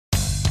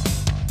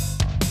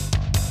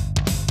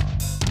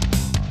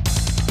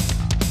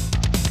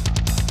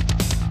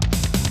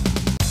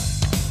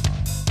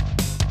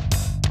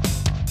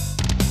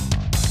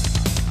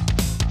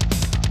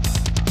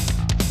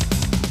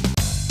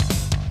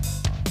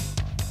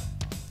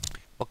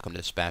welcome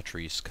to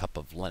Spatry's Cup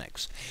of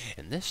Linux.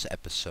 In this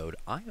episode,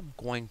 I am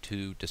going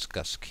to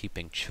discuss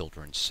keeping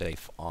children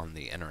safe on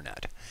the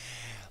internet.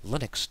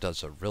 Linux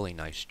does a really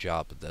nice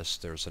job of this.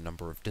 There's a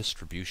number of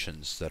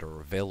distributions that are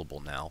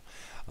available now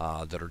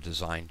that are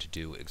designed to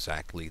do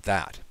exactly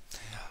that.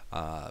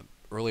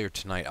 Earlier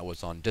tonight I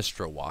was on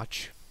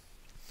DistroWatch,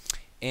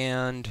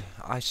 and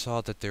I saw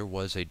that there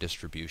was a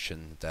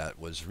distribution that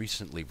was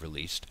recently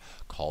released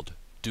called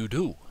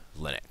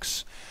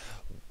DoudouLinux.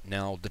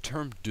 Now, the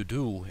term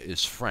doudou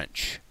is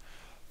French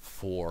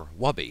for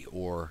wubby,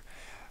 or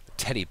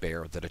teddy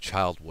bear that a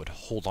child would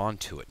hold on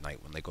to at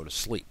night when they go to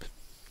sleep.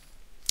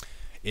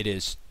 It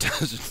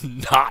does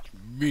not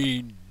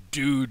mean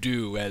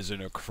doo-doo as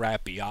in a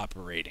crappy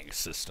operating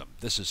system.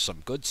 This is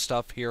some good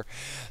stuff here,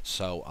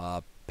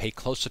 so pay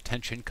close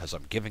attention because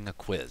I'm giving a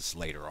quiz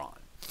later on.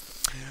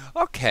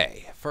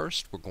 Okay,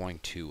 first we're going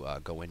to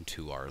go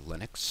into our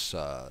Linux,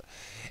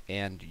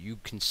 and you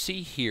can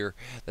see here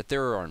that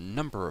there are a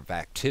number of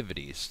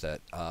activities that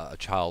a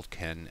child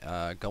can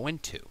go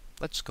into.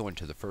 Let's go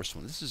into the first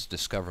one. This is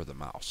Discover the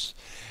Mouse.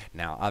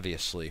 Now,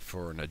 obviously,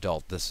 for an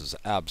adult, this is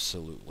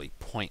absolutely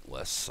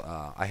pointless.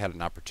 I had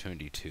an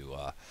opportunity to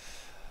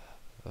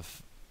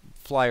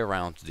fly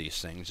around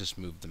these things, just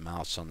move the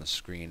mouse on the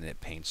screen and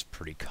it paints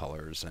pretty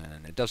colors,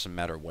 and it doesn't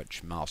matter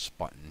which mouse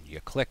button you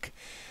click,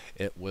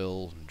 it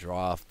will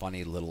draw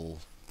funny little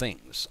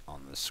things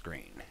on the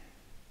screen.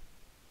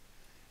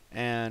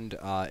 And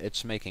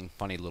it's making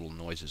funny little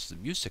noises. The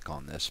music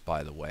on this,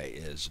 by the way,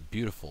 is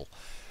beautiful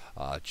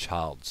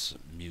child's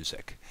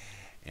music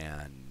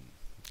and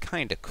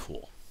kind of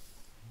cool.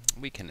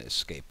 We can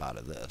escape out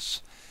of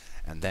this.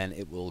 And then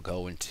it will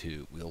go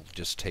into, we'll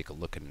just take a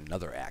look at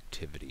another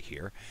activity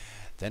here.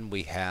 Then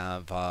we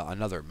have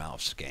another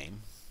mouse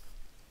game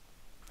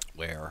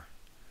where,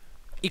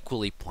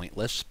 equally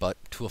pointless, but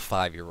to a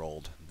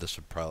 5-year-old this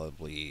would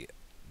probably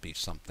be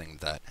something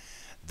that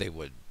they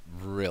would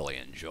really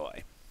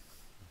enjoy.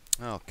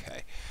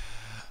 Okay,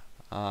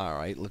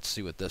 alright, let's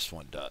see what this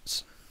one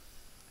does.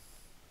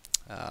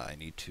 I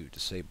need to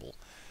disable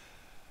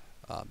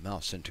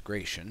mouse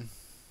integration.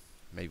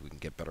 Maybe we can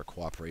get better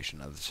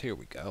cooperation out of this. Here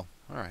we go.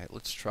 Alright,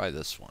 let's try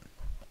this one.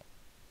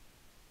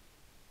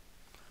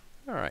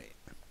 Alright.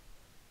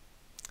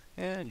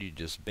 And you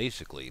just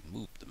basically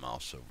move the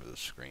mouse over the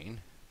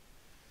screen,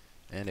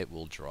 and it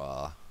will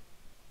draw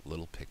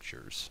little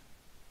pictures.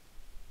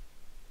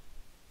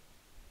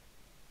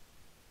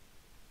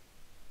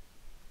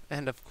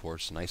 And of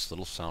course, nice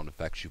little sound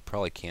effects. You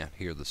probably can't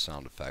hear the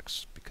sound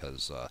effects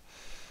because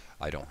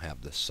I don't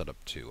have this set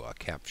up to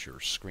capture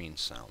screen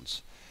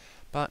sounds.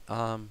 But,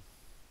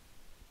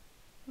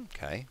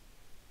 okay.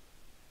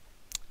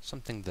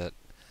 Something that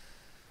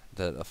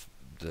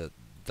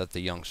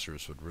the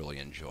youngsters would really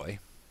enjoy.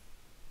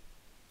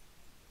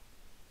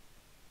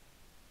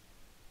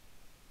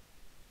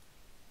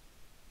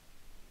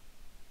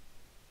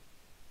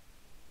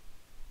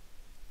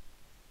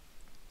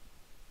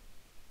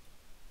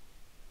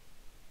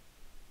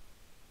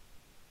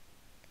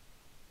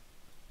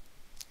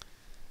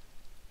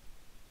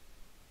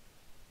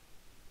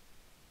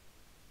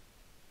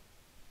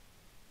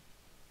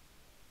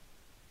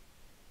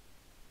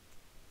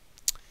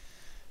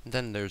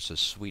 Then there's a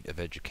suite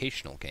of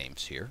educational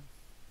games here.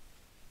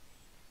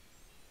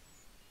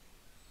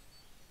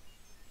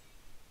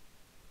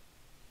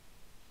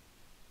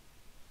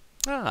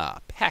 Ah,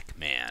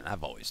 Pac-Man.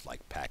 I've always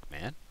liked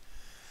Pac-Man.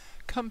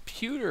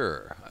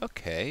 Computer.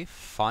 Okay,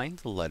 find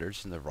the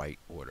letters in the right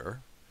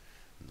order.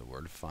 And the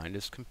word to find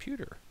is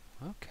computer.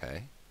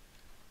 Okay.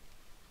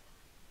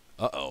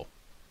 Uh-oh.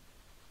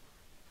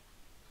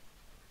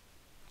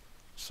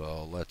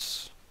 So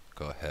let's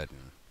go ahead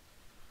and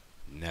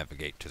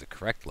navigate to the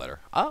correct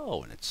letter.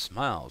 Oh, and it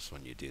smiles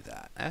when you do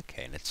that.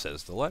 Okay, and it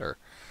says the letter.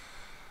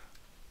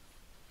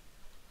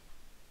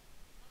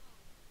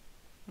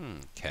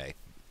 Okay.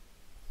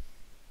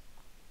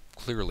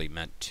 Clearly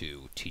meant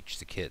to teach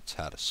the kids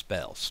how to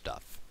spell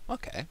stuff.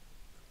 Okay.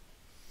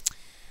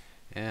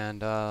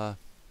 And,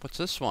 what's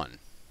this one?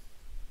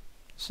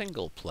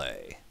 Single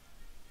play.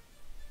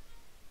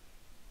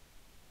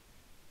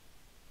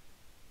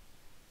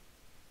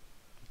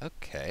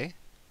 Okay.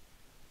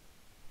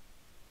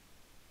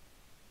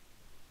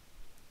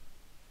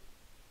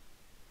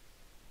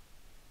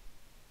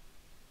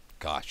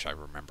 Gosh, I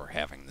remember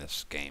having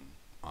this game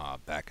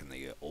back in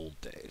the old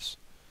days.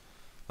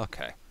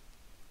 Okay.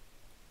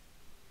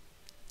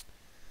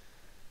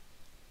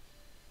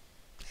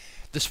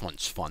 This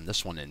one's fun.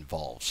 This one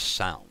involves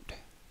sound.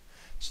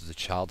 So the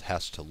child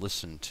has to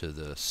listen to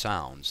the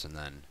sounds and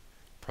then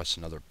press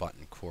another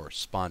button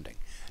corresponding.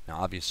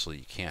 Now obviously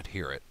you can't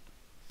hear it,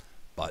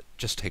 but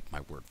just take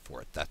my word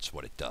for it. That's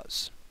what it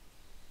does.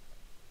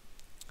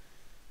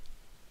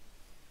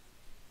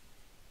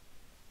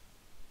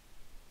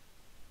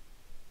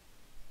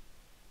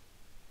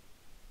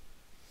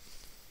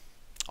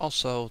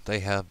 Also, they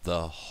have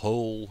the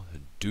whole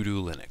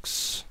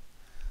DoudouLinux.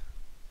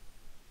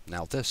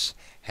 Now this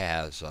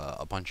has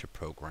a bunch of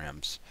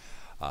programs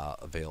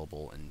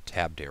available in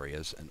tabbed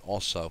areas, and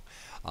also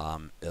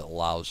it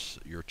allows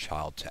your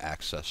child to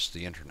access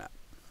the internet.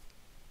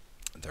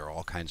 There are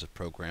all kinds of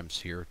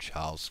programs here.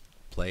 Child's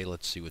Play.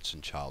 Let's see what's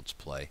in Child's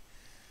Play.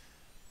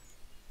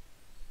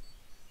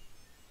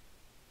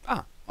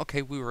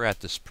 Okay, we were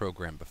at this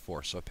program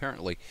before, so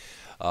apparently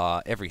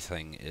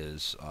everything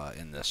is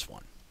in this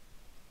one.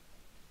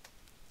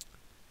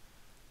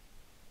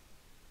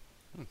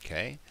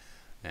 Okay,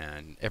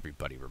 and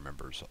everybody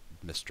remembers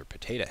Mr.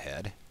 Potato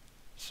Head,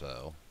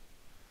 so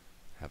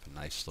have a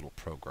nice little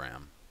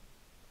program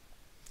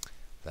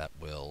that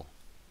will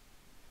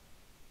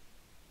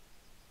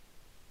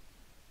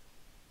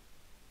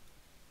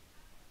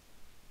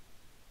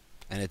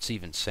and it's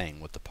even saying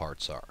what the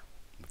parts are,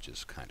 which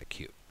is kind of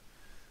cute.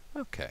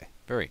 Okay,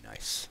 very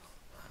nice.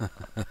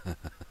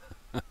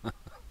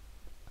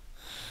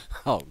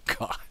 Oh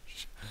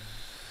gosh.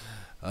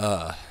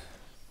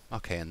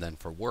 Okay, and then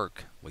for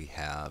work we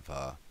have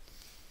a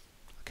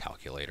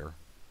calculator.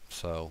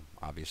 So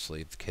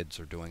obviously if the kids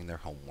are doing their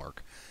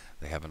homework,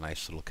 they have a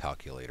nice little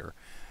calculator.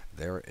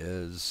 There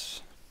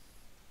is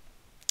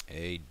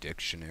a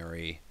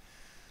dictionary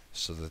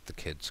so that the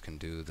kids can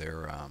do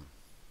their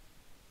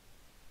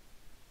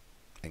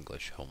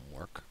English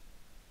homework.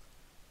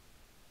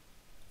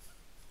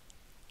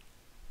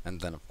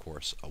 And then, of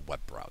course, a web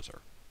browser.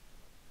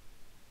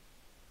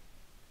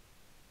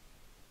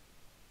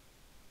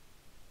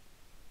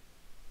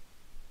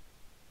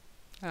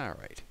 All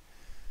right.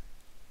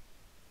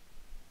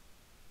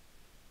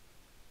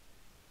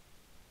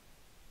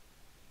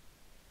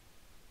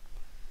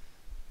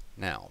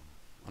 Now,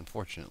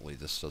 unfortunately,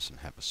 this doesn't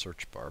have a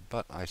search bar,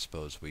 but I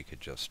suppose we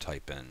could just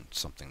type in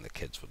something the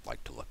kids would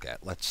like to look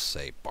at. Let's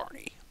say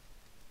Barney.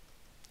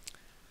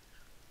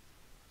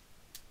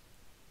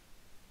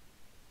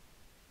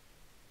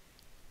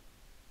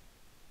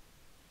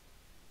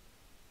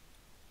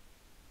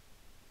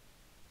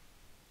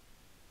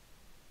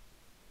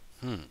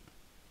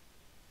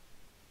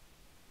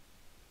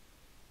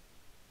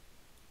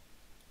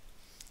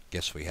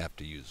 Guess we have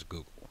to use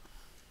Google.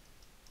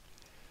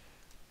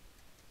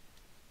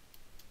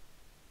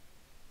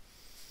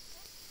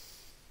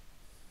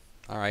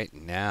 Alright,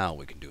 now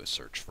we can do a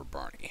search for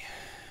Barney.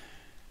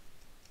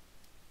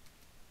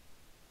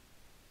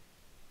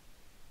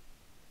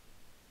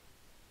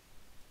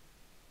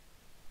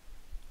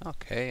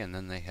 Okay, and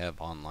then they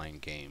have online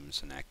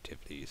games and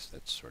activities,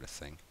 that sort of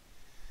thing.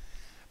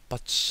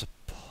 But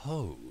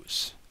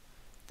suppose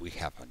we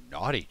have a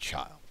naughty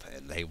child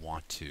and they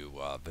want to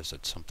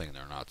visit something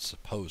they're not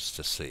supposed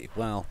to see.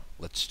 Well,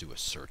 let's do a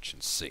search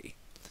and see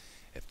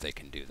if they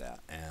can do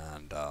that.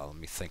 And let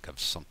me think of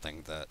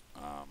something that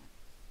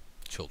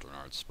children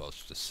aren't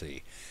supposed to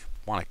see.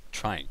 I want to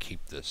try and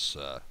keep this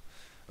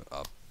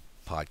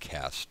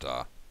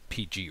podcast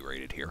PG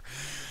rated here.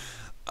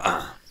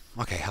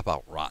 Okay, how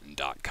about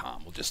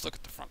rotten.com? We'll just look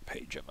at the front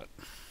page of it.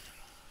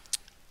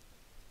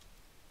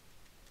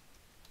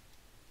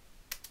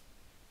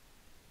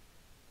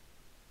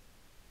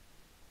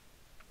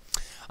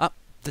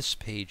 This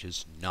page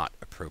is not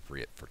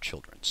appropriate for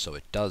children, so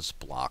it does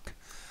block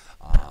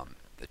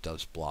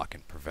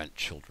and prevent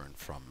children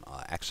from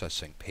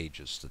accessing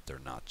pages that they're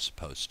not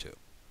supposed to.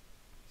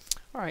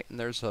 Alright, and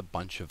there's a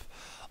bunch of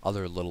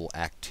other little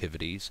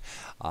activities.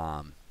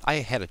 I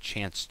had a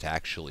chance to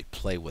actually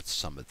play with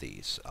some of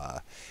these.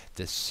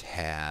 This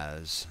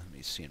has, let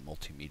me see in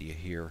multimedia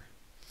here,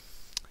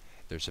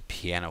 there's a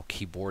piano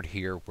keyboard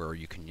here where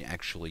you can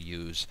actually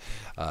use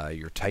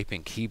your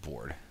typing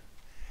keyboard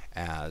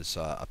as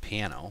a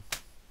piano.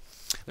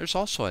 There's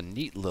also a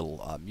neat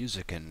little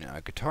music and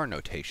guitar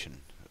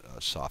notation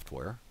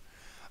software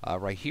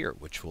right here,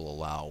 which will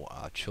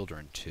allow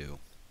children to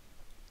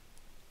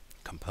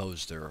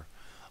compose their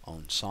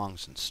own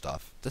songs and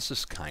stuff. This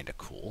is kind of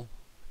cool.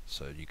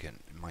 So you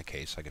can, in my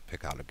case, I could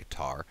pick out a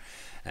guitar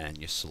and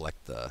you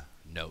select the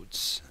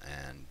notes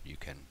and you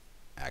can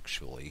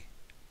actually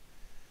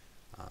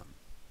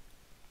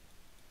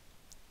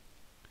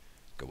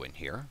go in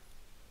here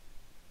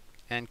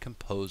and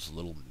compose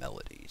little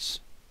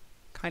melodies.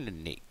 Kind of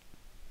neat.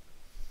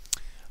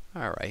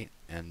 Alright,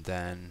 and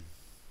then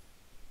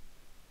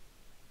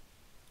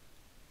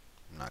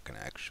I'm not going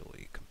to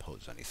actually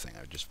compose anything.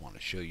 I just want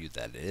to show you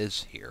that it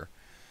is here.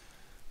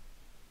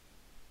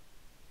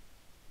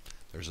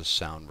 There's a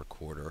sound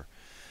recorder.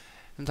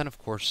 And then, of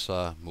course,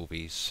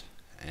 movies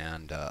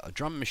and a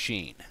drum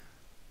machine.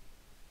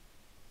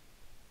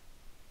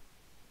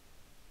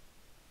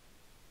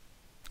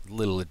 A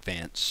little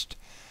advanced.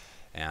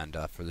 And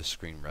for the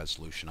screen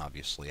resolution,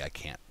 obviously, I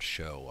can't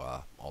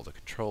show all the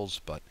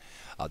controls, but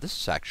this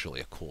is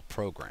actually a cool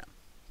program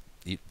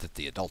that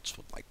the adults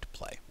would like to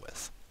play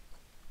with.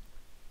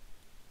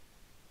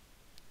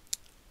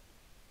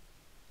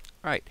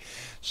 Alright,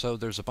 so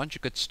there's a bunch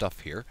of good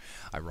stuff here.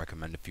 I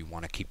recommend if you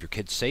want to keep your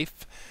kids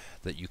safe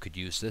that you could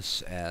use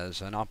this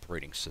as an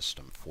operating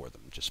system for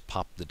them. Just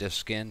pop the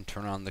disk in,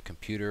 turn on the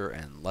computer,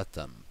 and let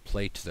them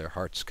play to their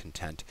heart's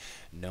content,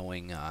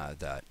 knowing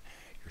that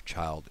your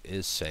child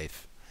is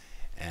safe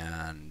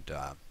and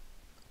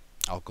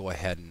I'll go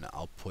ahead and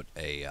I'll put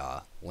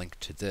a link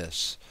to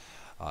this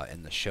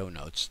in the show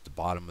notes at the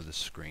bottom of the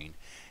screen,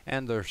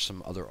 and there's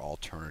some other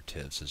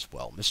alternatives as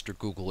well. Mr.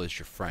 Google is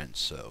your friend,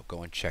 so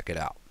go and check it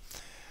out.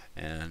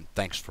 And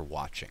thanks for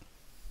watching.